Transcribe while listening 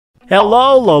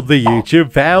Hello, lovely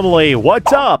YouTube family,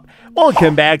 what's up?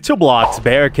 Welcome back to Blox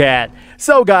Bearcat.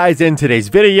 So guys, in today's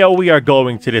video, we are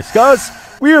going to discuss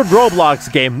weird Roblox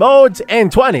game modes in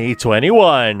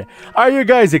 2021. Are you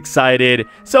guys excited?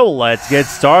 So let's get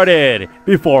started.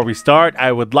 Before we start,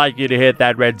 I would like you to hit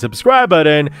that red subscribe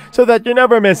button so that you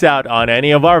never miss out on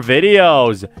any of our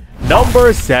videos.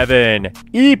 Number 7.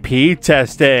 EP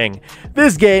testing.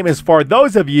 This game is for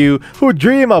those of you who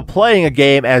dream of playing a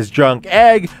game as Drunk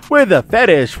Egg with a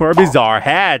fetish for bizarre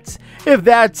hats. If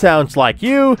that sounds like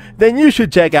you, then you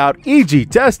should check out EG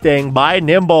Testing by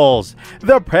Nimbles.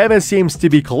 The premise seems to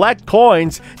be collect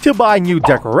coins to buy new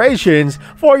decorations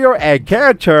for your egg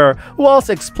character whilst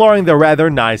exploring the rather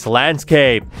nice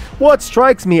landscape. What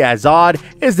strikes me as odd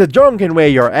is the drunken way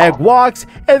your egg walks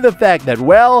and the fact that,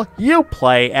 well, you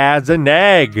play as an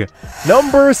egg.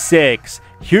 Number 6.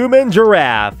 Human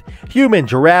Giraffe. Human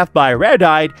Giraffe by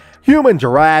Redite. Human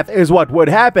Giraffe is what would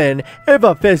happen if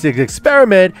a physics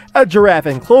experiment, a giraffe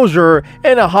enclosure,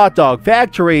 and a hot dog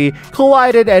factory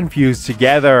collided and fused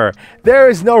together. There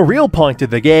is no real point to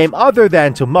the game other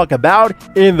than to muck about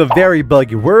in the very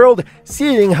buggy world,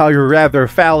 seeing how your rather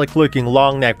phallic-looking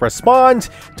long neck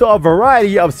responds to a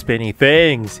variety of spinny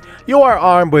things. You are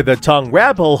armed with a tongue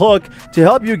grapple hook to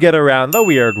help you get around the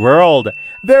weird world.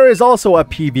 There is also a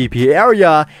PvP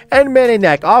area and many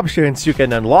neck options you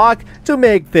can unlock to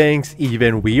make things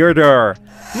even weirder.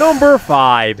 Number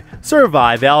 5.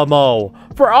 Survive Elmo.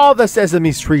 For all the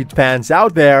Sesame Street fans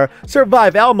out there,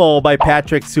 Survive Elmo by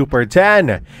Patrick Super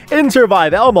 10. In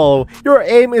Survive Elmo, your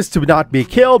aim is to not be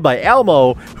killed by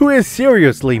Elmo, who is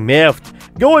seriously miffed.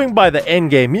 Going by the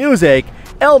in-game music,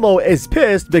 Elmo is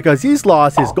pissed because he's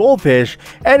lost his goldfish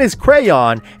and his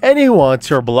crayon and he wants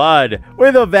your blood.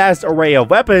 With a vast array of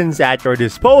weapons at your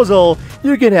disposal,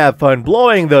 you can have fun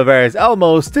blowing the various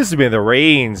Elmos to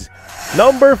smithereens.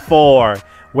 Number 4.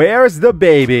 Where's the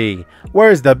Baby?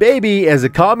 Where's the Baby is a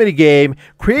comedy game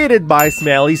created by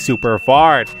Smelly Super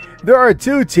Fart. There are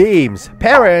 2 teams,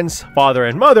 parents, father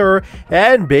and mother,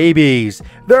 and babies.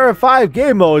 There are 5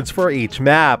 game modes for each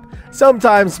map,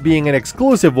 sometimes being an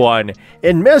exclusive one.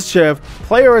 In Mischief,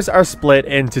 players are split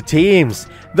into teams.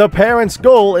 The parents'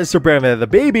 goal is to prevent the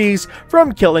babies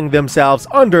from killing themselves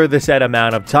under the set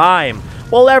amount of time,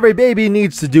 while every baby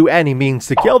needs to do any means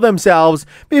to kill themselves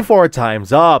before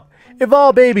time's up. If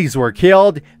all babies were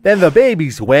killed, then the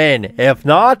babies win. If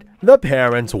not, the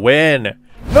parents win.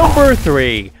 Number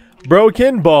 3.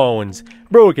 Broken Bones.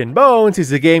 Broken Bones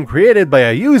is a game created by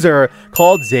a user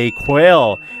called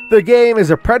Zayquill. The game is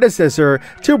a predecessor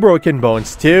to Broken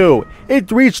Bones 2.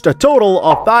 It reached a total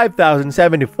of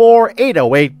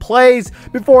 5,074,808 plays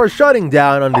before shutting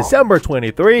down on December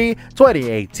 23,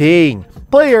 2018.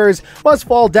 Players must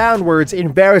fall downwards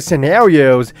in various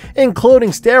scenarios,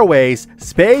 including stairways,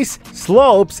 space,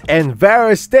 slopes, and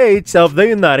various states of the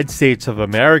United States of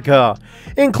America,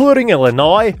 including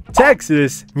Illinois,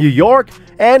 Texas, New York,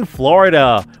 and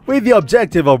Florida, with the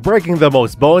objective of breaking the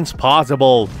most bones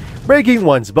possible. Breaking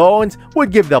one's bones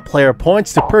would give the player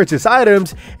points to purchase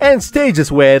items and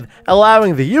stages with,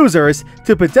 allowing the users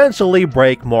to potentially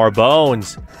break more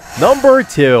bones. Number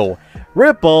 2.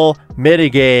 Ripple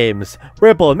Minigames.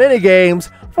 Ripple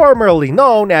Minigames, formerly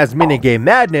known as Minigame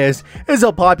Madness, is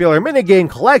a popular minigame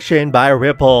collection by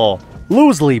Ripple,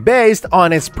 loosely based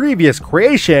on its previous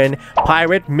creation,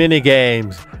 Pirate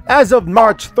Minigames. As of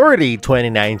March 30,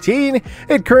 2019,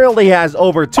 it currently has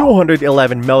over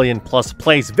 211 million plus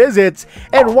place visits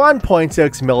and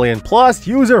 1.6 million plus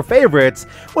user favorites,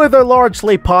 with a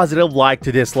largely positive like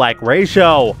to dislike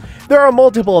ratio. There are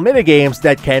multiple minigames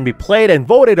that can be played and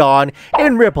voted on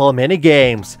in Ripple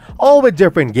Minigames, all with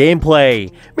different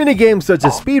gameplay. Minigames such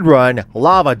as Speedrun,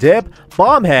 Lava Dip,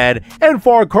 Bombhead, and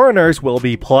 4 Corners will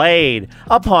be played.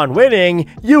 Upon winning,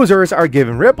 users are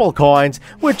given Ripple coins,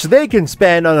 which they can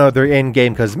spend on other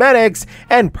in-game cosmetics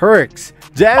and perks.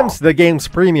 Gems, the game's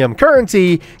premium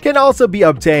currency, can also be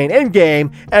obtained in-game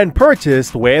and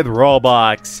purchased with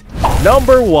Robux.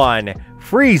 Number 1.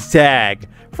 Freeze Tag.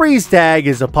 Freeze Tag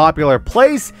is a popular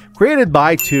place created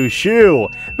by 2Shoe.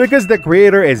 Because the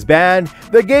creator is banned,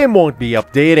 the game won't be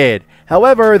updated.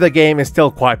 However, the game is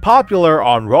still quite popular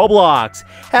on Roblox,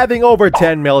 having over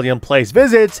 10 million place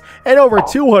visits and over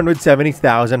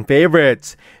 270,000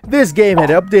 favorites. This game had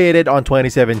updated on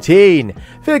 2017,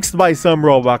 fixed by some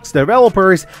Roblox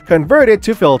developers, converted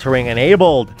to filtering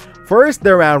enabled. First,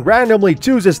 the round randomly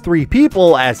chooses 3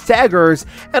 people as taggers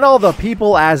and all the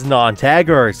people as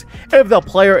non-taggers. If the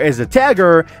player is a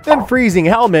tagger, then freezing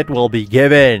helmet will be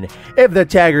given. If the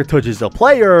tagger touches the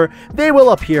player, they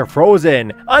will appear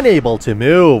frozen, unable to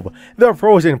move. The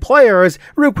frozen players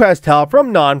request help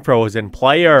from non-frozen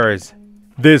players.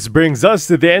 This brings us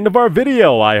to the end of our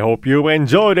video. I hope you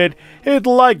enjoyed it. Hit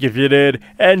like if you did,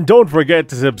 and don't forget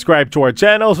to subscribe to our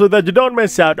channel so that you don't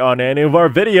miss out on any of our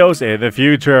videos in the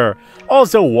future.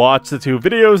 Also, watch the 2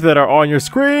 videos that are on your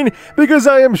screen because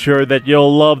I am sure that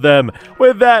you'll love them.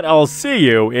 With that, I'll see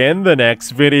you in the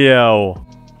next video.